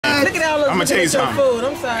I'm gonna tell you something. Food.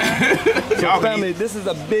 I'm sorry. So family, this is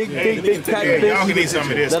a big catfish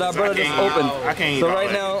that our brother just opened. I can't eat so all right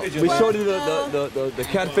that. now, we showed you the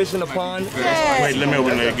catfish in the pond. Wait, let me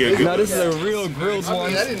open it again. Now this is a real grilled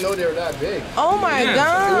one. I didn't know they were that big. Oh my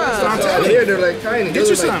God. Here they're like tiny. Get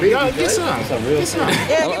you some. Y'all get some. Get some.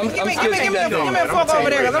 Yeah, give me a fork over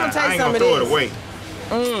there, because I'm going to taste some of throw it this. away.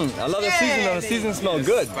 I love the seasoning. The seasoning smells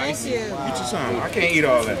good. Thank you. Get you some. I can't eat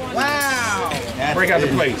all that. Wow. Break out the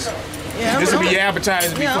plates. Yeah, This will be your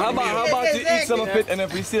appetizer. Yeah, How about you eat some of it, and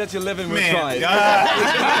if we see that you're living, we'll try it.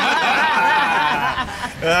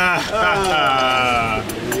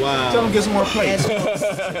 Wow. Tell them get some more plates.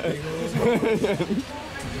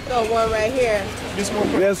 Got one right here.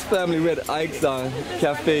 Yes, family, we're at Ike's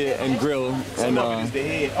Cafe and Grill, and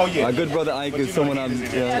my good brother Ike is someone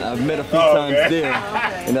I've met a few times there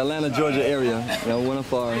in the Atlanta, Georgia area. One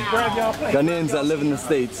of our Ghanaians that live in the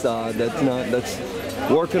States that's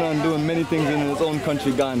working on doing many things in his own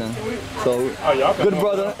country, Ghana. So, good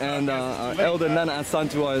brother, and our elder Nana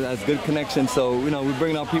Asantua has good connection. So, we're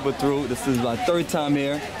bringing our people through. This is our third time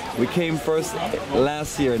here. We came first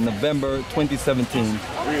last year in November 2017.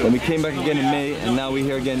 Then we came back again in May, and now we're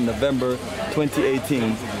here again in November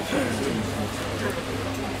 2018.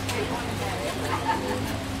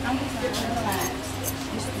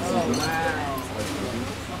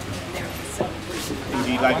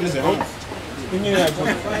 You eat like this at home? Yeah.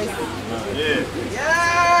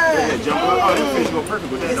 Jump up. Oh, this fish go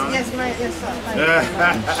perfect with that, don't it? Yes, right. Yes, sir.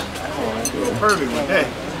 Perfect with that.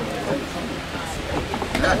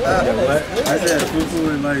 I said fufu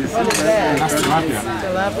and like That's tilapia.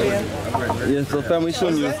 Tilapia. Yeah, so family,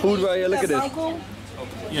 showing you food right here. Look at this.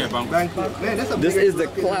 Yeah, man, that's a This is the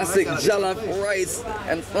classic jollof rice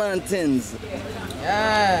and plantains.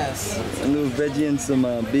 Yes. A little veggie and some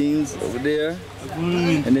beans over there.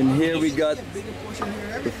 And then here we got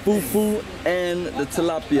the fufu and the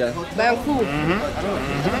tilapia. Banku.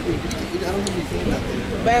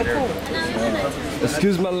 Banku.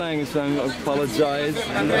 Excuse my language, so I apologize.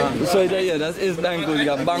 So yeah, that is banku. You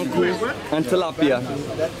got banku and tilapia.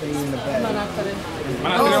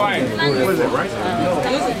 What is it, right?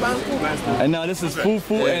 And now this is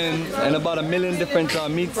fufu and about 1 million different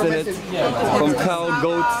meats in it, from cow,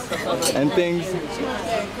 goats, and things.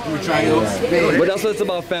 But that's what it's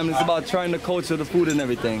about, family. It's about trying the culture, the food, and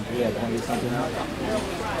everything.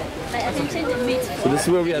 So this is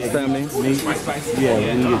where we at, family. yeah,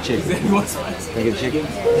 we need a chicken. Can I get chicken?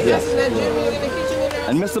 Yes.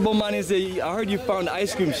 And Mr. Bomani said, I heard you found the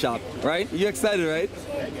ice cream shop, right? You excited, right?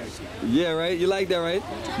 Yeah, right? You like that, right?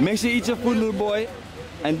 Make sure you eat your food, little boy,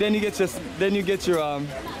 and then you get your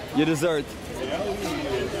dessert.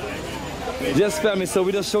 Yes, family, so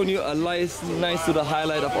we just showing you a nice little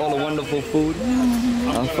highlight of all the wonderful food.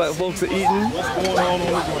 Our folks are eating.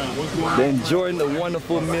 They're enjoying the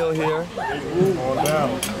wonderful meal here.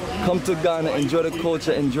 Come to Ghana, enjoy the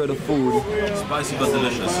culture, enjoy the food. Spicy but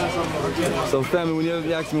delicious. So family, when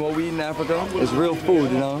you ask me what we eat in Africa, it's real food,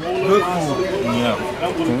 Good food. Yeah.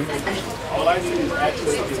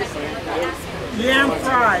 Yam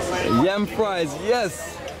fries. Yam fries,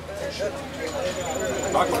 yes.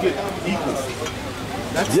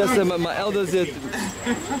 Yes, and my elders here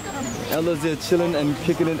chilling and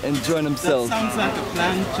kicking it, enjoying themselves. Sounds like a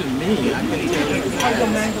plan to me. I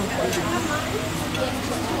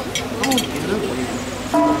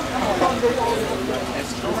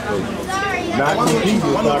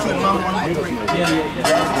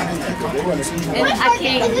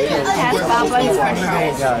can't pass Baba's french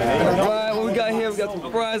fries. Alright, what we got here? We got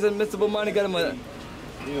some fries, and Mr. Bomani got him a...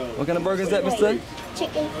 What kind of burger is that, mister?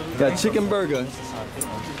 Chicken. Got chicken burger.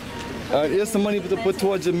 Alright, here's some money to put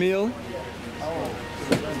towards your meal.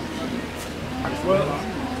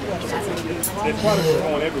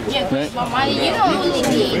 Yeah, Mama, you don't only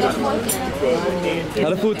need a fork. How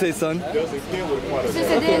the food taste, son? Since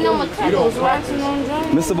I didn't know what tacos were,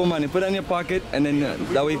 Mr. Bomani, put it in your pocket, and then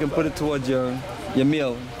that way you can put it towards your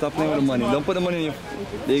meal. Stop playing with the money. Don't put the money in your...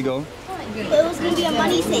 There you go. it was going to be a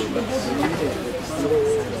money saver.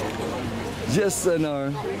 Just an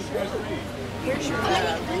hour.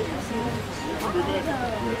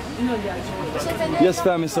 Yes,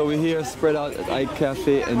 family, so we're here spread out at Ike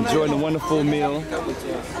Cafe, enjoying a wonderful meal.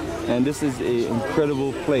 And this is an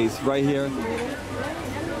incredible place right here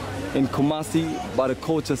in Kumasi by the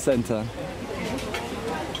Culture Center.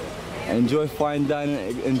 Enjoy fine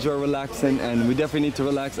dining, enjoy relaxing, and we definitely need to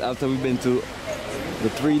relax after we've been to the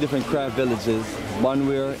 3 different craft villages,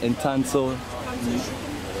 Banweer, Intanso,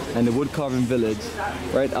 and the wood carving village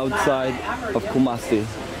right outside of Kumasi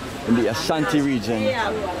in the Ashanti region.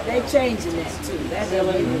 Yeah, they're changing that too. That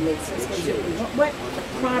really makes sense. What?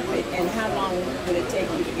 profit, and how long would it take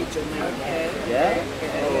you to get your money? Yeah?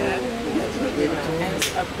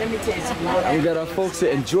 Let me tell you something. We got our folks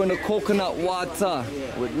here enjoying the coconut water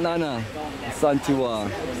with Nana Santiwa.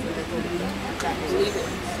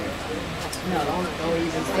 No, don't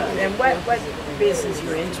even start. And what business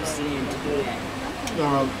you're interested in to do that?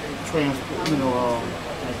 Transport,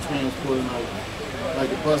 like transporting, like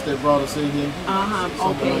the bus that brought us in here.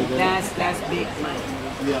 Okay, like that. that's big money.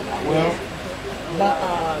 Yeah. Well, but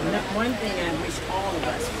one thing I wish all of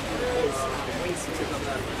us would do is race to the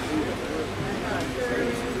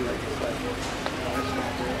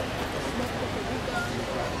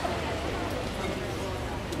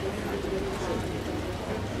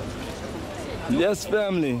Yes,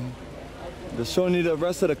 family. They're showing you the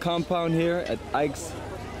rest of the compound here at Ike's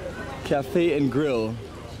Cafe and Grill.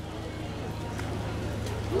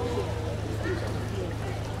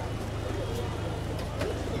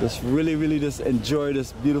 Just really just enjoy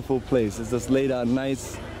this beautiful place. It's just laid out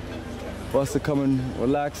nice for us to come and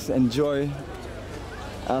relax, enjoy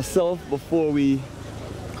ourselves before we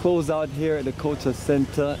close out here at the Culture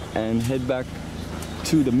Center and head back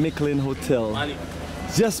to the Micklin Hotel.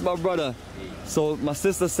 Yes, my brother. So my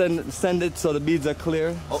sister send it so the beads are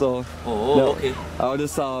clear. So okay. I'll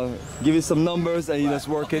just give you some numbers and you just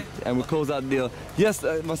work it and we close out the deal. Yes,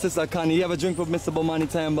 my sister Connie, you have a drink with Mr. Bomani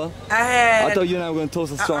Tamba? I thought you and I were going to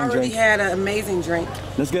toast a strong drink. I already had an amazing drink.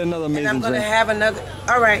 Let's get another amazing drink. And I'm going to have another.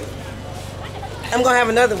 All right. I'm going to have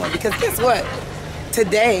another one because guess what?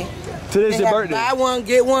 Today's your birthday. Buy one,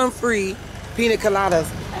 get one free pina coladas.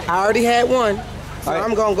 I already had one. So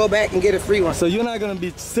I'm gonna go back and get a free one. So you're not gonna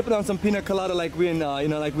be sipping on some pina colada like we're in,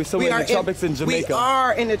 like we're somewhere in the tropics in Jamaica. We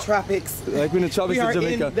are in the tropics. Like we're in the tropics in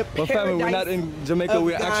Jamaica. But family, we're not in Jamaica.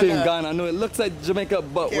 We're actually in Ghana. I know it looks like Jamaica,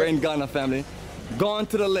 but we're in Ghana, family. Gone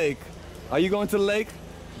to the lake. Are you going to the lake?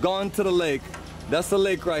 Gone to the lake. That's the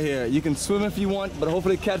lake right here. You can swim if you want, but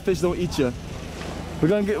hopefully catfish don't eat you. We're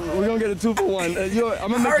gonna get a 2-for-1.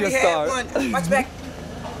 I'm gonna make you a star. One. Watch back.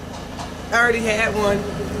 I already had one.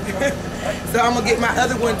 So I'm gonna get my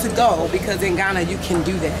other one to go because in Ghana you can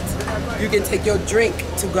do that. You can take your drink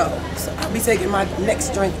to go. So I'll be taking my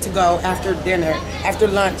next drink to go after dinner, after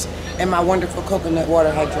lunch, and my wonderful coconut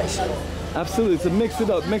water hydration. Absolutely, so mix it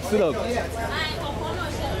up, mix it up.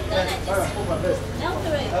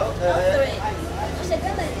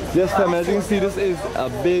 Yes, family, as you can see, this is a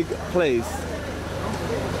big place.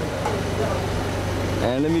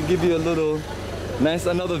 And let me give you a little,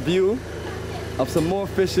 another view of some more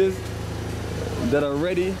fishes that are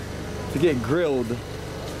ready to get grilled.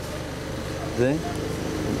 See?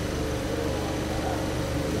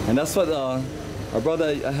 And that's what our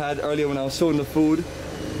brother had earlier when I was showing the food.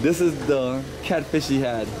 This is the catfish he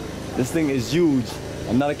had. This thing is huge.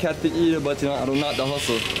 I'm not a catfish eater, but I don't knock the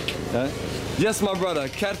hustle. Right? Yes, my brother,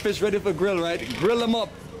 catfish ready for grill, right? Grill them up.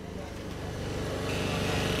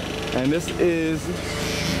 And this is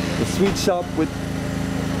the sweet shop with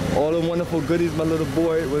all the wonderful goodies my little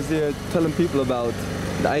boy was here telling people about.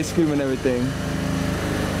 The ice cream and everything.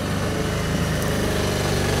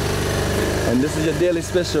 And this is your daily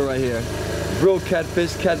special right here. Grilled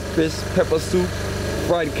catfish, pepper soup,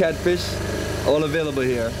 fried catfish, all available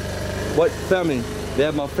here. But family, they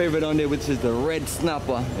have my favorite on there, which is the red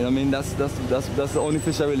snapper. You know what I mean? That's the only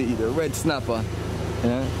fish I really eat, the red snapper.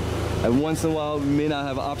 Yeah? And once in a while, we may not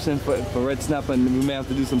have an option for red snapper, and we may have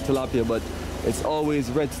to do some tilapia, but it's always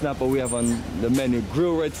red snapper we have on the menu,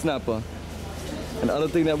 grilled red snapper. And the other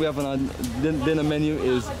thing that we have on our dinner menu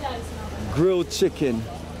is grilled chicken.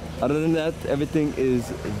 Other than that, everything is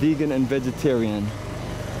vegan and vegetarian.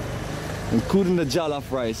 Including the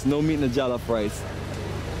jollof rice, no meat in the jollof rice.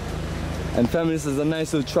 And family, this is a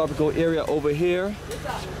nice little tropical area over here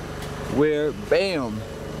where, bam,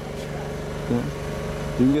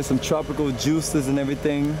 you can get some tropical juices and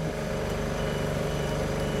everything.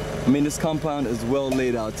 I mean, this compound is well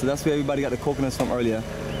laid out, so that's where everybody got the coconuts from earlier.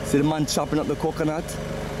 See the man chopping up the coconut?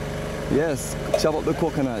 Yes, chop up the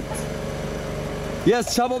coconut.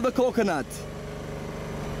 Yes, chop up the coconut.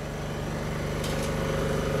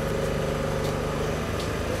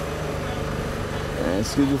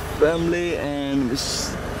 Excuse me, family, and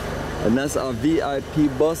that's our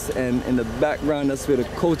VIP bus, and in the background that's where the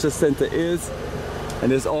Culture Center is,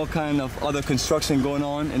 and there's all kind of other construction going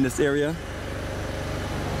on in this area.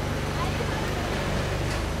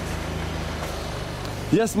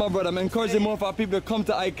 Yes, my brother, I'm encouraging more of our people to come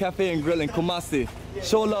to Ike Cafe and Grill in Kumasi.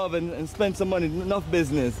 Show love and spend some money, enough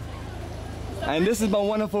business. And this is my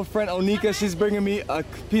wonderful friend Onika. She's bringing me a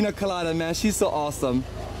pina colada, man. She's so awesome.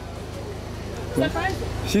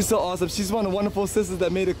 She's so awesome. She's one of the wonderful sisters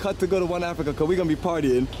that made a cut to go to One Africa because we're going to be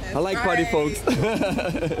partying. I like party folks.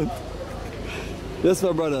 Yes,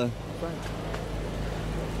 my brother.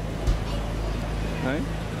 All right.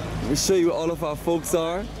 Let me show you where all of our folks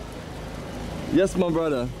are. Yes, my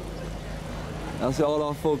brother. That's where all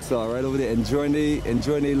our folks are, right over there, enjoying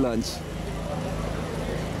their lunch.